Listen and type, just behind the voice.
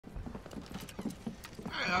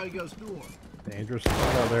Hey, how you guys doing? Dangerous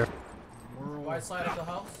spot out there. Right side of the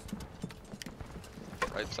house.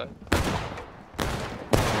 Right side.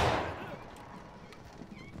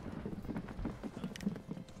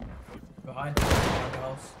 Behind the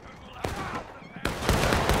house.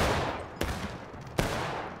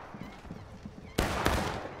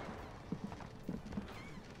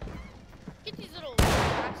 Get these little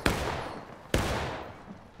bastards.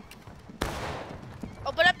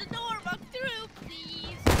 Open up the door, walk through,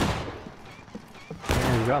 please.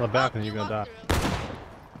 Man, you got on the balcony, you're gonna die.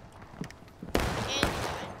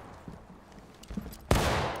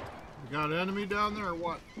 You got an enemy down there or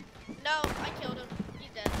what? No, I killed him. He's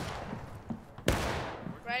dead.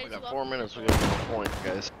 Right, We got 4 minutes to get to the point,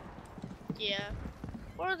 guys. Yeah.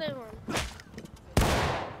 Where are they from?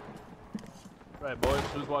 Right, boys,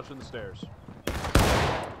 who's watching the stairs?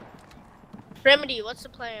 Remedy, what's the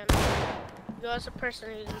plan? You're the person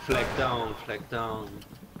who's Flag down, flag down.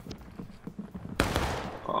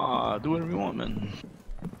 Do whatever you want, man.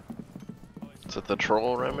 Is it the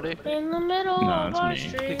troll remedy? in the middle No, of it's our me.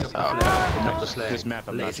 street. Pick up the Oh. flag. Pick up the flag. This map,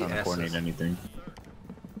 I'm not Lazy trying to coordinate asses. anything.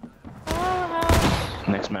 Our house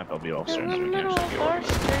Next map, I'll be officer, in and the so we can middle actually of be our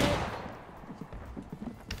organized. street.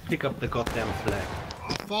 Pick up the goddamn flag.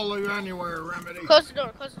 I'll follow you anywhere, Remedy. Close the door,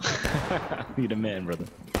 close the door. You the man, brother.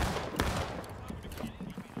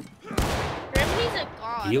 Remedy's a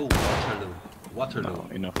god. Yo, Waterloo. Waterloo. No,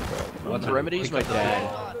 enough of that. No, Waterloo. no. Remedy's Pick my up the dad.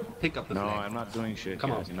 flag. Pick up the No, flag. I'm not doing shit.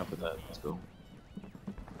 Come guys. on. Enough of that. Let's go.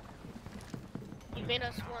 You made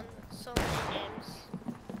us won so many games.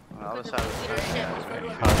 I'll Because just of have your it.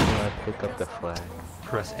 leadership. How can I pick up the flag?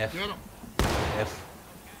 Press F. Get him. F.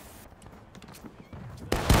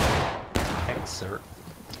 X, sir.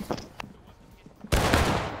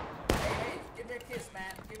 Hey, give me a kiss,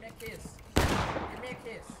 man. Give me a kiss. Give me a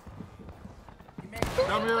kiss. Give me a kiss.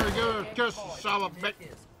 Come here and give a kiss, son of a bitch.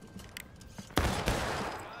 Kiss.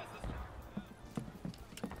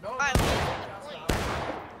 No, no, Alright, no, what's the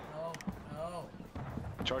point? no,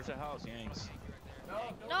 Charge the house, Yanks.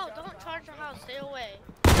 No, don't charge the house. Stay away.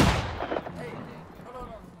 Hey, no.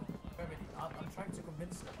 Remedy, I'm trying to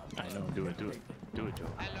convince them. I know. Do it. Do it, Joe.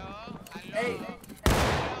 Hey,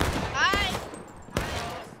 Hi.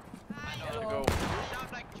 hello.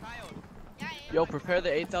 Yo, prepare the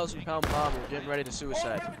 8,000-pound bomb. We're getting ready to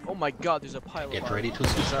suicide. Oh my god, there's a pile of Get bomb. ready to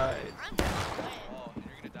suicide. I'm going away. Oh,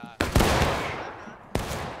 you're gonna die.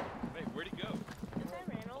 Wait, where'd he go? I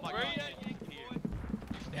ran over. Where are you at?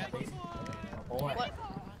 Boy. What?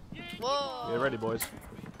 Whoa. Get ready, boys.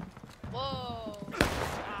 Whoa.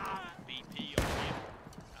 BP on him.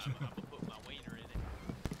 I'm gonna put my wiener in it.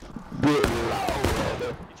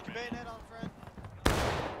 Get your bayonet on, friend.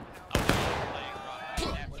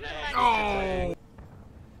 Oh!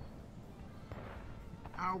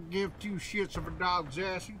 I'll give 2 shits of a dog's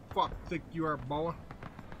ass. You fuck thick you are, boy.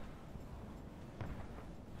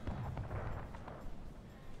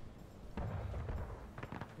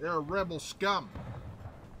 You're a rebel scum.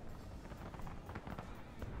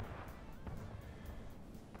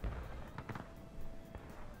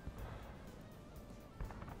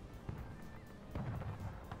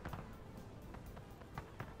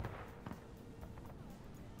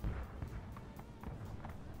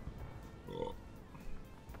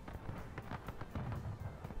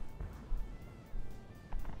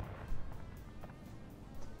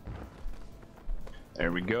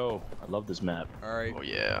 There we go. I love this map. Alright, Oh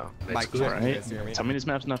yeah. mic go. check. You Right? guys hear me? Tell me this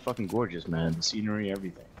map's not fucking gorgeous, man. The scenery,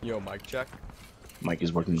 everything. Yo, mic check. Mike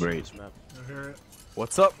is working great. This map. I hear it.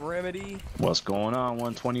 What's up, Remedy? What's going on?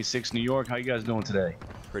 126 New York. How you guys doing today?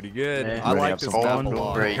 Pretty good. Man, I ready to like have this some map fun? a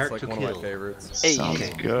lot. Great. It's like Hard to one of my kill. favorites. Hey. Sounds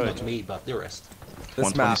Okay, good. not me, but the rest.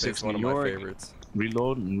 This map 126 is one of New my York. favorites.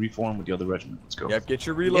 Reload and reform with the other regiment. Let's go. Yep, get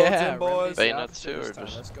your reloads in, boys. Bayonets too, or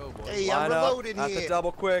just... Let's go, boys. Hey, line up at the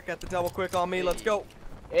double quick on me. Let's go.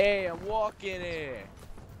 Hey, I'm walking here.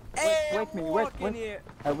 Hey, I'm walking here.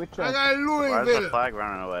 I got Why is the Louisville. flag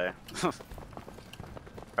running away?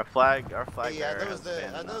 our flag Yeah, bearer that was has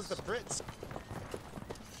abandoned the us. Brits.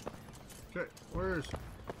 Okay, where's...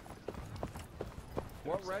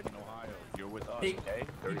 What red? Ohio, you're with us, Big- okay?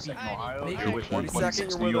 32nd big- Ohio, big- you're with 42nd, 126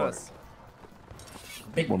 you're New with York. us.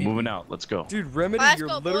 We're moving out. Let's go. Dude, Remedy, Let's you're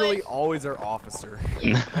go, literally boys. always our officer.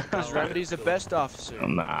 Because Remedy's the best officer.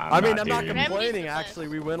 Nah, I mean, I'm not dude. Remedy's complaining. the best. Actually,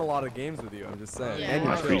 we win a lot of games with you. I'm just saying. Yeah. And I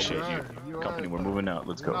you're are. chill. appreciate You you. are. You are. Company, we're moving out.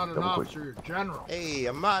 Let's You're go. not an Double quick. officer, you're a general. Hey,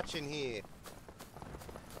 I'm marching here.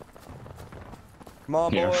 Come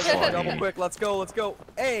on, Yeah, boys. fuck Double me. quick. Let's go. Let's go.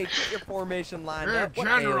 Hey, get your formation lined You're a up. What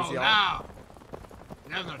general ails y'all? now.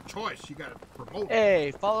 You have no choice. You gotta promote.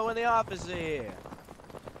 Hey, following the officer here.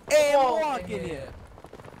 Hey, I'm walking here.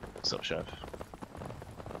 What's up, chef?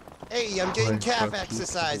 Hey, I'm getting calf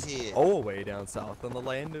exercise here. Oh, way down south on the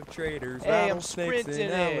land of traders. Hey, I'm rattlesnakes sprinting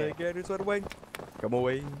and it. alligators. Run away. Come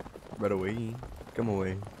away. Run away. Come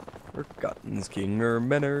away. Forgotten's king or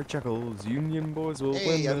men or chuckles. Union boys will win.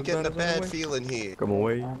 Hey, I'm the getting a battle. Run bad away. feeling here. Come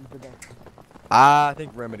away. I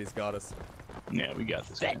think Remedy's got us. Yeah, we got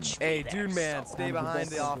this. Hey, dude, man, stay behind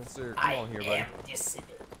the officer. Come on here, buddy.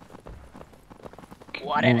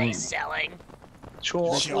 What are they selling?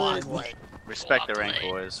 Chocolate. Respect the rank,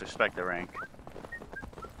 boys. Respect the rank.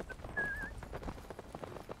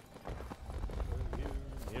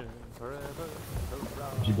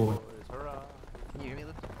 Boy. Can you hear me,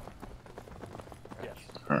 Luke?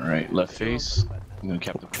 Alright, left face. I'm gonna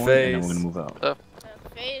cap the point, and then we're gonna move out.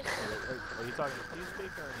 Face. Are you talking to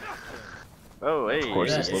TeamSpeak or Oh, hey. Of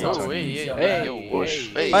course, it's little Oh, Tony. hey, Bush.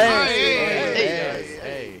 hey,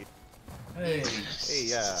 Hey,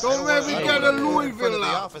 Don't let me get a Louisville the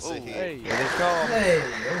out. officer here. hey.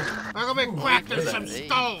 I'm gonna be cracking some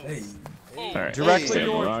stones. Alright, Directly stay on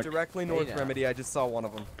the north, rock. directly north, Hey, Remedy. I just saw one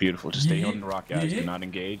of them. Beautiful. Just stay on the rock, guys. Do not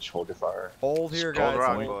engage. Hold your fire. Hold here, Hold guys.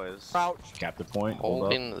 rock, Hold. boys. Crouch. Cap the point. Hold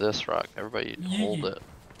up. Holding this rock. Everybody hold it.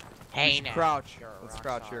 Hey now. Crouch. Let's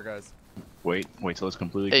crouch here, guys. Wait till it's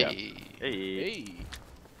completely capped. Hey. Hey.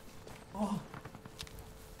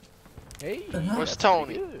 Hey. Hey. Where's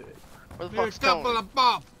Tony? Where the There's a fuck's couple Tony?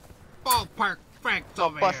 of ballpark franks I'll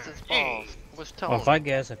over bust here. his Hey. balls. Where's Tony? Well, if I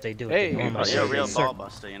guess if they do it, Hey. they normally You're a they real circle- ball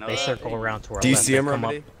buster, you know They that? circle around to our Do you left. see They him, come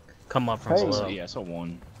Remedy? come up from below. Yeah, I saw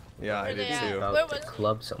one. Yeah, I Where did they at? too. Where was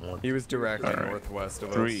Club someone. He was directly Alright. northwest of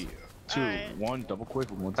us. 3, 2, Alright. 1. Double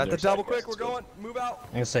quick. With one to At their the double side, quick, guys. we're going. Move out.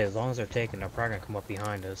 I'm gonna say as long as they're taking, they're probably gonna come up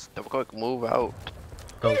behind us. Double quick, move out.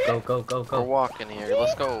 Go, go, go, go, We're go. walking here.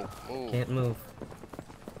 Let's go. Move. Can't move.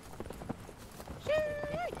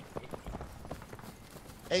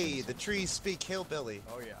 Hey, the trees speak hillbilly.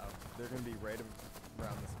 Oh yeah, they're gonna be right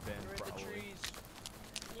around this bend. We're in the Probably. trees.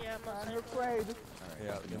 Yeah, I'm Alright,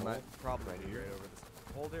 yeah, they might probably be right over this.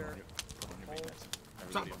 Hold here.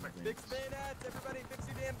 Son of a- Fix bayonets, everybody. Fix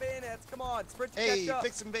your damn bayonets. Come on, sprint to Hey, catch up.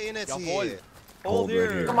 fix some bayonets Y'all here. Hold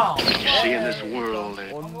here. Come on. See in this world.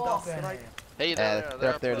 Hey, they're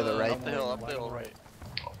up there to the right. Up the hill, up the hill, right.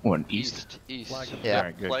 One east. East. Yeah.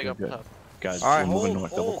 Alright, good, Flag good, up good. top. Guys, Alright, we're moving hold,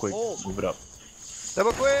 north. Double hold, quick. hold. Move it up.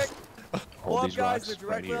 Double quick. Pull Hold up, these guys. rocks They're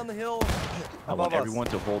right directly here. on the hill I above want us. everyone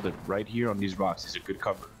to hold it right here on these rocks. These are good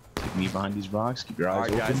cover. Keep me behind these rocks. Keep your eyes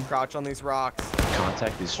Alright, open. guys, crouch on these rocks.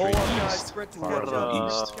 Contact is Pull straight up, guys. east. Sprint to Far catch to up. the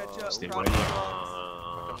east. Catch up. Stay Crouch right on here. the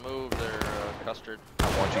rocks. Fucking move there, Custard.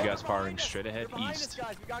 I want you guys firing straight ahead They're behind us, east.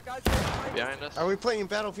 guys. We got guys right behind us. Behind us. Are we playing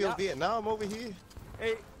Battlefield Yeah. Vietnam over here?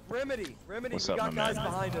 Hey, Remedy, What's we up, got my guys man?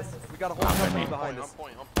 behind us. We got a whole I'm company ready. behind On us.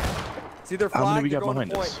 point, on See their How many flag? we They're got going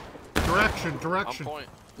to behind point. us? Direction, on direction. point.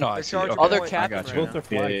 No, I They're see. charging Okay. point. Other I captain. got you. Both their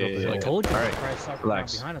flags over there. I Yeah. told you. Alright. Try to circle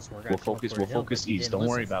Relax. around behind us. We're We'll gonna focus. come We'll for a hill, focus but you east. didn't Don't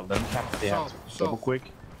worry listen. about it. Let them cap the So, ass. Double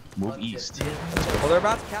quick. Move east. Well, they're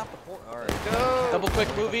about to cap the point. All right. Double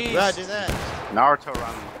quick, move east. Roger that. Naruto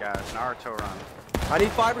run, guys. Naruto run. I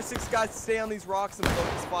need 5 or 6 guys to stay on these rocks and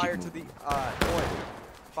focus fire to the point.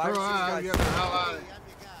 5 or 6 Alright, get guys. the hell out of here.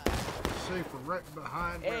 Safe right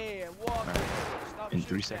behind me. Hey, and walk. Stop In shooting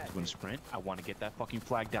 3 that. seconds, when sprint, I want to get that fucking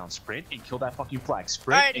flag down. Sprint and kill that fucking flag.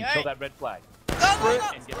 Sprint Alright, and alright. kill that red flag. Go, Sprint go,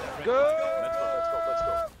 and get that red Go. flag. Let's go. Let's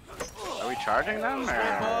go. Let's go. Are we charging them or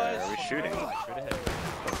are we shooting? Straight ahead.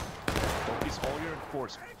 Focus all your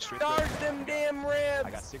force. Straight Charge ahead. them damn ribs.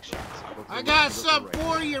 I got 6 shots. I'll go to I the got left, you go to some the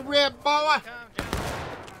right. for you, red boy.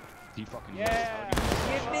 He fucking Yeah.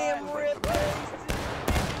 Get damn ribs.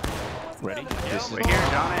 Ready? Yeah, This over is here,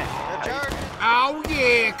 Johnny. Oh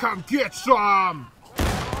yeah, come get some.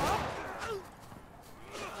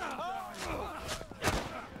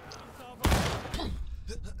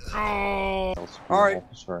 Oh. Alright.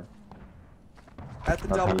 At the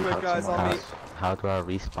double quick, guys, on me. How do I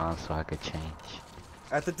respawn so I could change?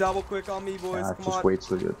 At the double quick on me, boys. Come on. wait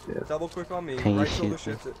till you're dead. Double quick on me. Can you Right shoulder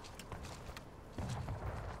shoot me? shift it.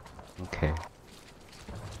 Okay.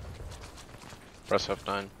 Press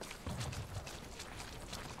F9.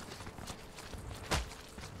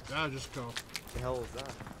 Yeah, just go. The hell is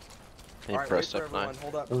that? Hey, Alright, wait press for F9. everyone.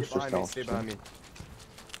 Hold up. It was Get behind me. just Stay behind me.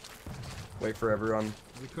 Wait for everyone.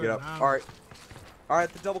 We Get couldn't up. have Alright.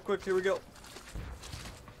 Alright, the double quick. Here we go.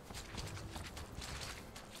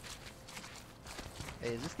 Hey,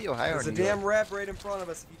 is this the Ohio There's a damn rep right in front of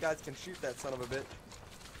us if you guys can shoot that son of a bitch.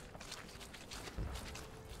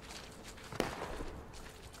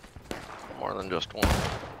 More than just one.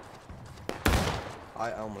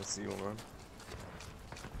 I almost see one.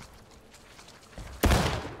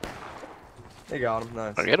 They got him.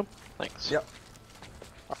 Nice. I get him? Thanks. Yep.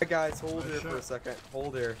 Hey guys, hold here for a second.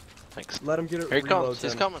 Hold here. Thanks. Let him get it. Here he comes.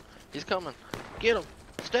 He's coming. He's coming. Get him.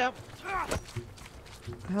 Stab. What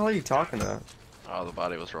the hell are you talking about? Oh, the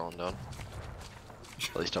body was rolling down.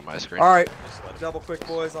 At least on my screen. Alright. Double quick,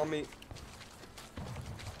 boys. On me.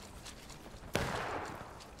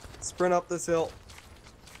 Sprint up this hill.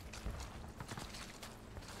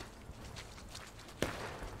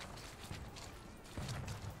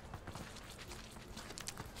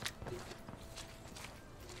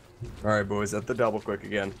 Alright, boys. At the double quick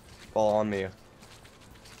again. Fall on me.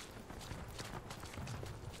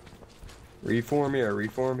 Reform here.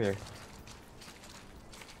 Reform here.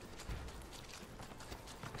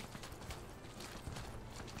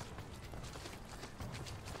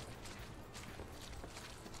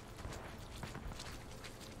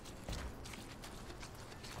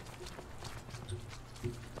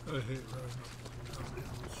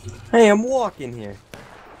 Hey, I'm walking here.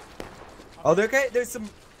 Oh, okay. There's some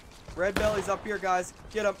red bellies up here, guys.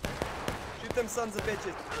 Get them. Shoot them sons of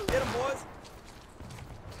bitches. Get them, boys.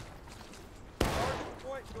 Go to the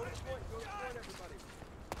point. Go to the point. Go to the point, everybody.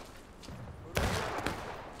 Go to the point.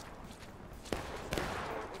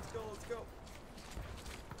 Let's go. Let's go.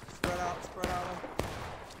 Spread out. Spread out.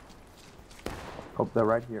 Oh, they're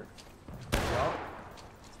right here. Yup.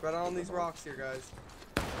 Spread out on these rocks here, guys.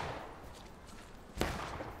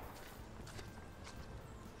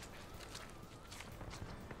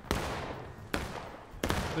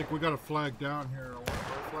 I think we got a flag down here. One of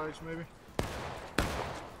our flags, maybe?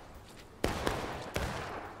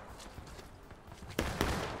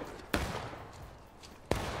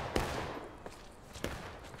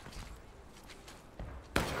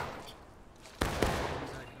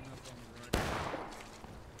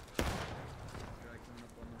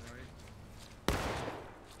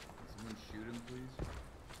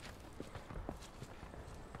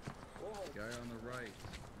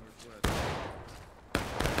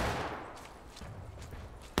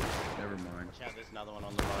 Yeah, there's another one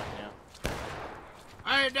on the right now.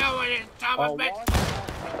 I know it, Thomas.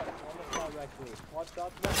 Oh,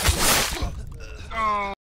 Oh.